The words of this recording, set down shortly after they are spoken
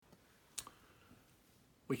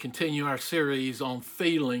We continue our series on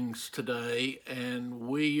feelings today, and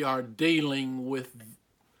we are dealing with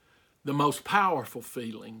the most powerful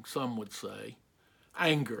feeling, some would say,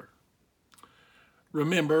 anger.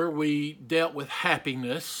 Remember, we dealt with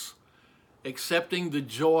happiness, accepting the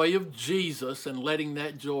joy of Jesus and letting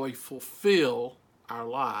that joy fulfill our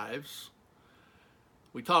lives.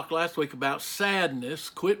 We talked last week about sadness.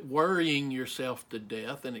 Quit worrying yourself to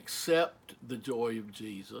death and accept the joy of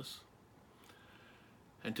Jesus.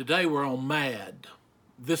 And today we're on mad.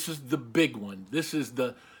 This is the big one. This is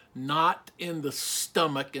the knot in the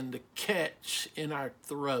stomach and the catch in our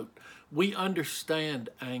throat. We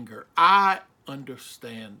understand anger. I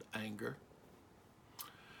understand anger.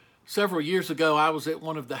 Several years ago, I was at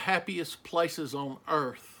one of the happiest places on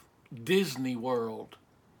earth, Disney World.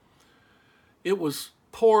 It was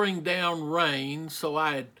pouring down rain, so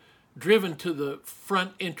I had driven to the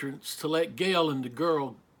front entrance to let Gail and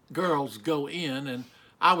the girls go in, and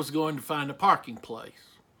I was going to find a parking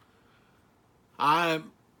place. I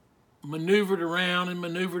maneuvered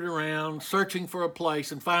around, searching for a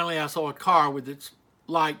place, and finally I saw a car with its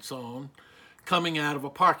lights on coming out of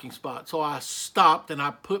a parking spot. So I stopped and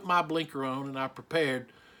I put my blinker on and I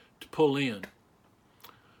prepared to pull in.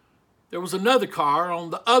 There was another car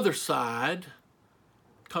on the other side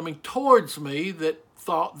coming towards me that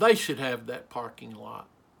thought they should have that parking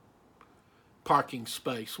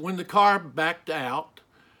space. When the car backed out,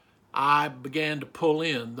 I began to pull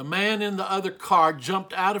in. The man in the other car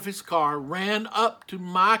jumped out of his car, ran up to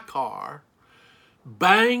my car,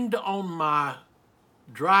 banged on my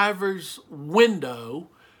driver's window,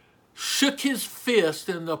 shook his fist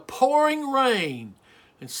in the pouring rain,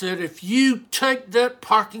 and said, "If you take that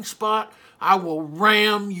parking spot, I will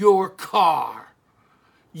ram your car.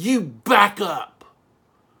 You back up."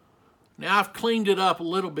 Now, I've cleaned it up a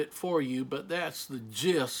little bit for you, but that's the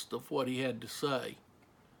gist of what he had to say.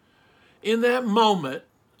 In that moment,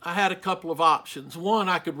 I had a couple of options. One,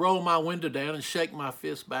 I could roll my window down and shake my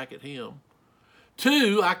fist back at him.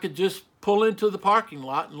 Two, I could just pull into the parking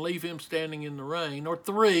lot and leave him standing in the rain. Or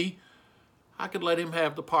three, I could let him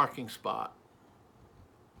have the parking spot.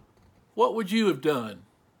 What would you have done?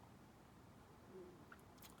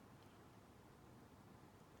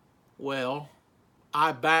 Well,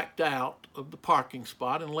 I backed out of the parking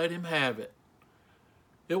spot and let him have it.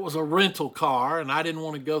 It was a rental car, and I didn't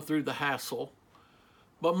want to go through the hassle.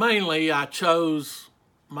 But mainly, I chose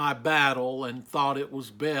my battle and thought it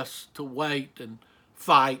was best to wait and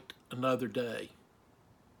fight another day.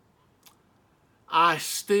 I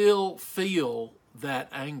still feel that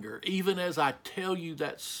anger. Even as I tell you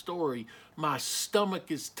that story, my stomach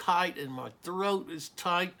is tight and my throat is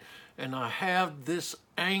tight, and I have this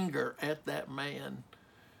anger at that man.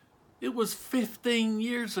 It was 15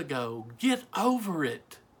 years ago. Get over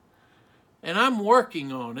it. And I'm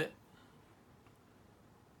working on it,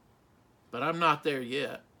 but I'm not there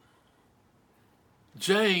yet.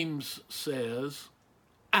 James says,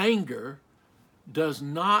 anger does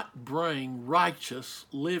not bring righteous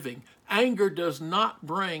living. Anger does not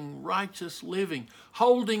bring righteous living.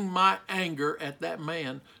 Holding my anger at that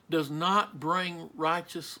man does not bring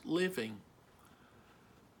righteous living.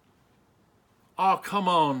 Oh, come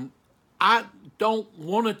on. I don't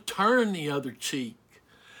want to turn the other cheek.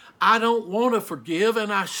 I don't want to forgive,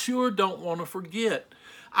 and I sure don't want to forget.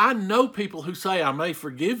 I know people who say, I may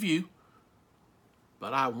forgive you,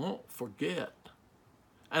 but I won't forget.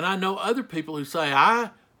 And I know other people who say,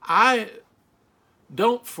 I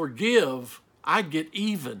don't forgive, I get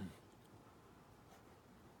even.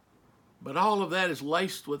 But all of that is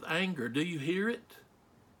laced with anger. Do you hear it?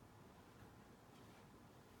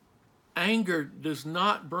 Anger does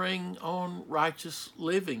not bring on righteous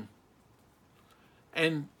living.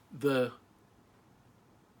 And the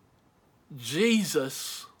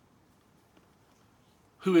Jesus,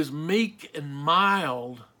 who is meek and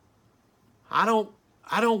mild, I don't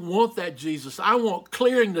want that Jesus. I want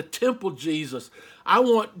clearing the temple Jesus. I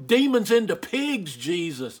want demons into pigs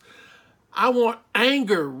Jesus. I want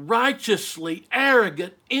anger, righteously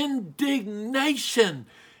arrogant indignation.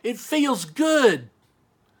 It feels good.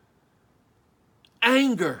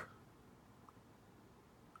 Anger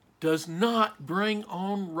does not bring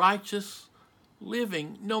on righteous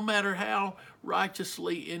living, no matter how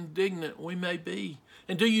righteously indignant we may be.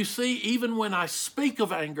 And do you see, even when I speak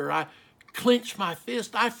of anger, I clench my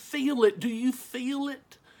fist. I feel it. Do you feel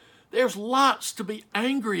it? There's lots to be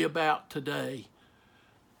angry about today.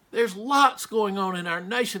 There's lots going on in our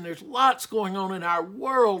nation. There's lots going on in our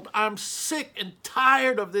world. I'm sick and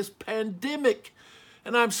tired of this pandemic.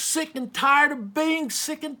 And I'm sick and tired of being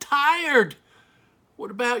sick and tired. What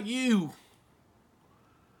about you?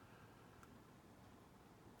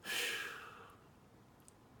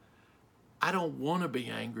 I don't want to be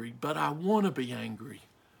angry, but I want to be angry.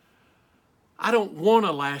 I don't want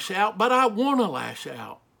to lash out, but I want to lash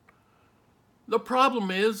out. The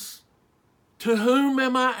problem is, to whom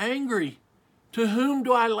am I angry? To whom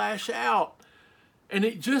do I lash out? And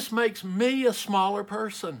it just makes me a smaller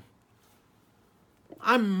person.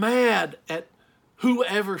 I'm mad at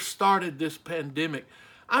whoever started this pandemic.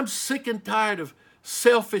 I'm sick and tired of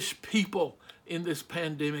selfish people in this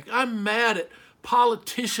pandemic. I'm mad at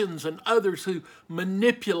politicians and others who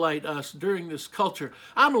manipulate us during this culture.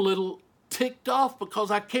 I'm a little ticked off because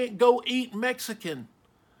I can't go eat Mexican.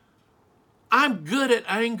 I'm good at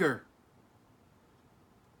anger.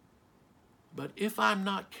 But if I'm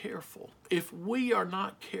not careful, if we are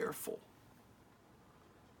not careful,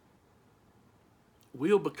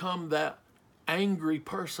 we'll become that angry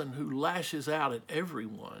person who lashes out at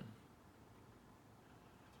everyone.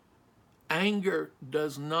 Anger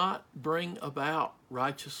does not bring about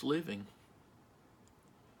righteous living.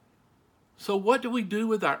 So what do we do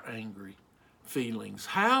with our angry feelings?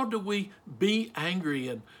 How do we be angry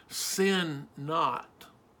and sin not?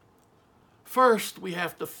 First, we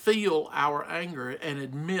have to feel our anger and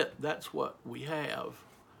admit that's what we have.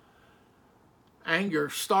 Anger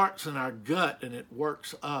starts in our gut and it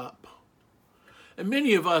works up. And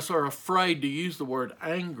many of us are afraid to use the word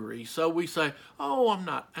angry, so we say, oh, I'm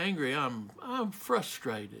not angry, I'm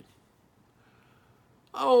frustrated.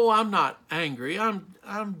 Oh, I'm not angry,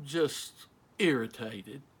 I'm just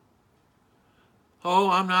irritated.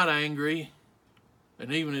 Oh, I'm not angry.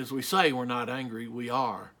 And even as we say we're not angry, we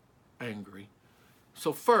are angry.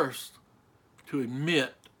 So first, to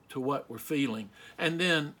admit to what we're feeling. And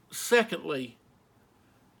then secondly,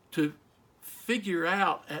 to figure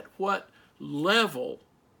out at what level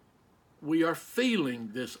we are feeling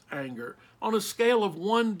this anger. On a scale of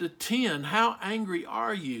 1 to 10, how angry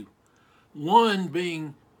are you? 1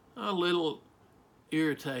 being a little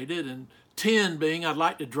irritated and 10 being I'd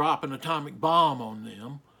like to drop an atomic bomb on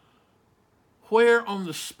them. Where on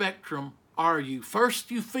the spectrum are you? First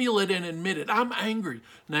you feel it and admit it. I'm angry.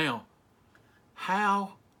 Now,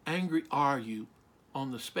 how angry are you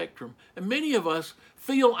on the spectrum? And many of us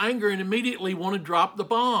feel anger and immediately want to drop the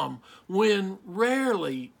bomb, when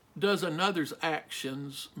rarely does another's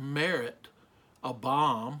actions merit a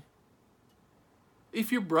bomb.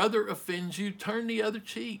 If your brother offends you, turn the other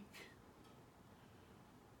cheek.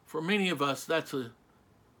 For many of us, that's a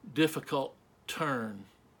difficult turn.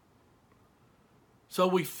 So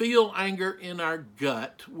we feel anger in our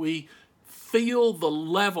gut. We feel the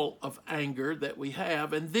level of anger that we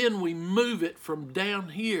have, and then we move it from down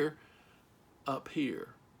here up here.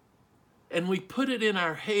 And we put it in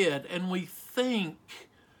our head, and we think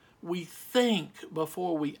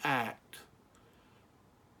before we act.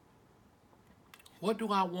 What do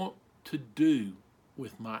I want to do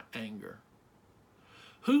with my anger?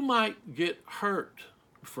 Who might get hurt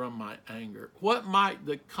from my anger? What might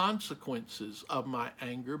the consequences of my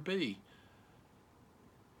anger be?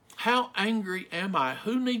 How angry am I?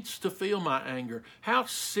 Who needs to feel my anger? How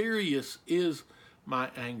serious is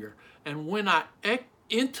my anger? And when I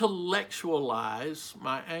intellectualize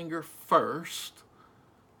my anger first,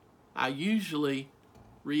 I usually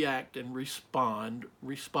react and respond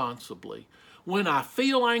responsibly. When I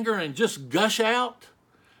feel anger and just gush out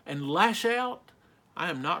and lash out, I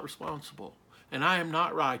am not responsible and I am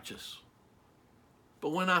not righteous.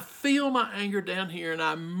 But when I feel my anger down here and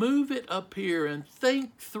I move it up here and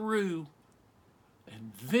think through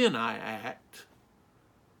and then I act,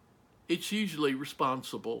 it's usually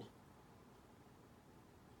responsible.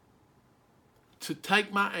 To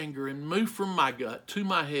take my anger and move from my gut to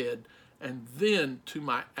my head and then to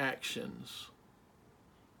my actions.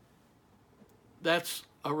 That's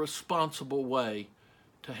a responsible way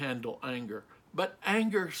to handle anger. But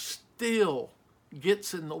anger still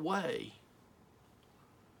gets in the way.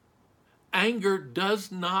 Anger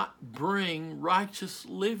does not bring righteous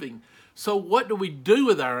living. So what do we do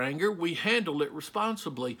with our anger? We handle it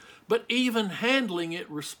responsibly. But even handling it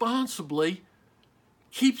responsibly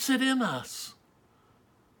keeps it in us.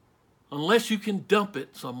 Unless you can dump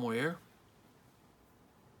it somewhere.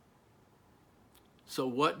 So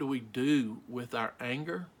what do we do with our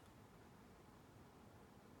anger?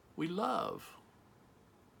 We love.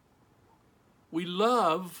 We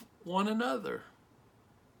love one another.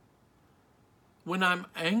 When I'm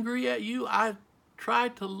angry at you, I try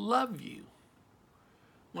to love you.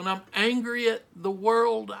 When I'm angry at the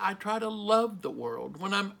world, I try to love the world.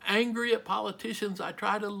 When I'm angry at politicians, I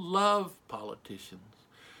try to love politicians,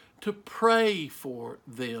 to pray for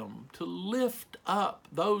them, to lift up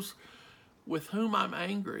those with whom I'm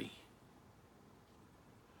angry.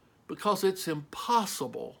 Because it's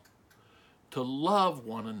impossible to love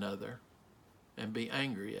one another and be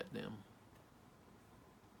angry at them.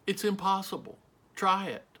 It's impossible. Try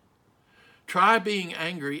it. Try being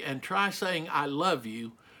angry and try saying, I love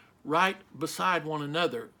you, right beside one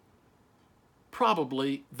another.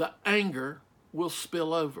 Probably the anger will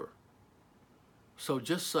spill over. So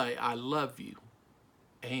just say, I love you.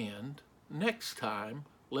 And next time,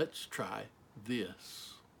 let's try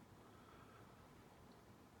this.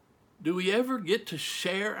 Do we ever get to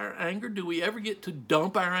share our anger? Do we ever get to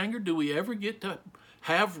dump our anger? Do we ever get to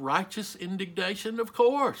have righteous indignation? Of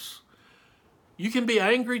course. You can be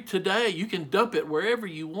angry today. You can dump it wherever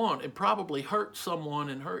you want and probably hurt someone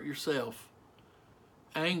and hurt yourself.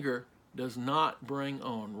 Anger does not bring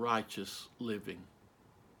on righteous living.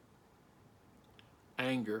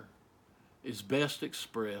 Anger is best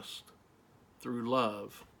expressed through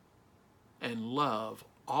love, and love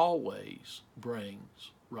always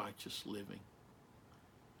brings righteous living.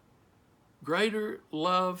 Greater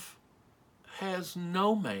love has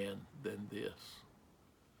no man than this,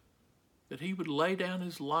 that he would lay down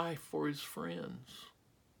his life for his friends.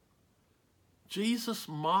 Jesus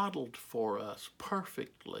modeled for us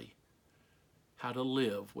perfectly how to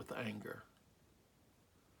live with anger.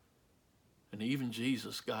 And even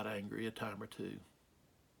Jesus got angry a time or two.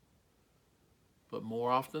 But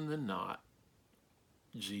more often than not,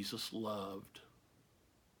 Jesus loved.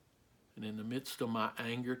 And in the midst of my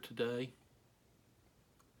anger today,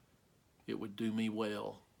 it would do me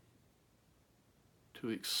well to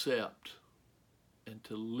accept and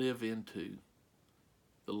to live into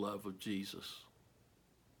the love of Jesus.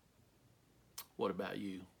 What about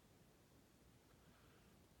you?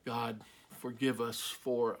 God, forgive us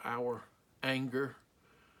for our anger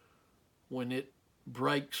when it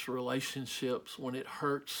breaks relationships, when it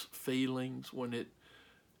hurts feelings, when it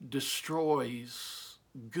destroys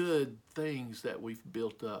good things that we've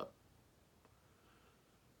built up.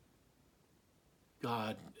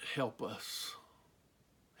 God, help us.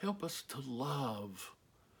 Help us to love,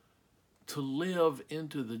 to live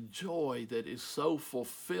into the joy that is so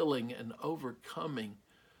fulfilling and overcoming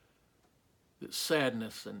that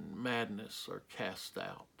sadness and madness are cast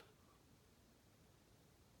out.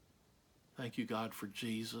 Thank you, God, for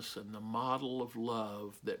Jesus and the model of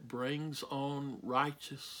love that brings on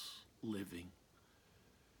righteous living.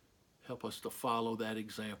 Help us to follow that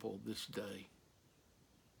example this day.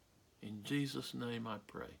 In Jesus' name I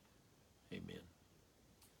pray. Amen.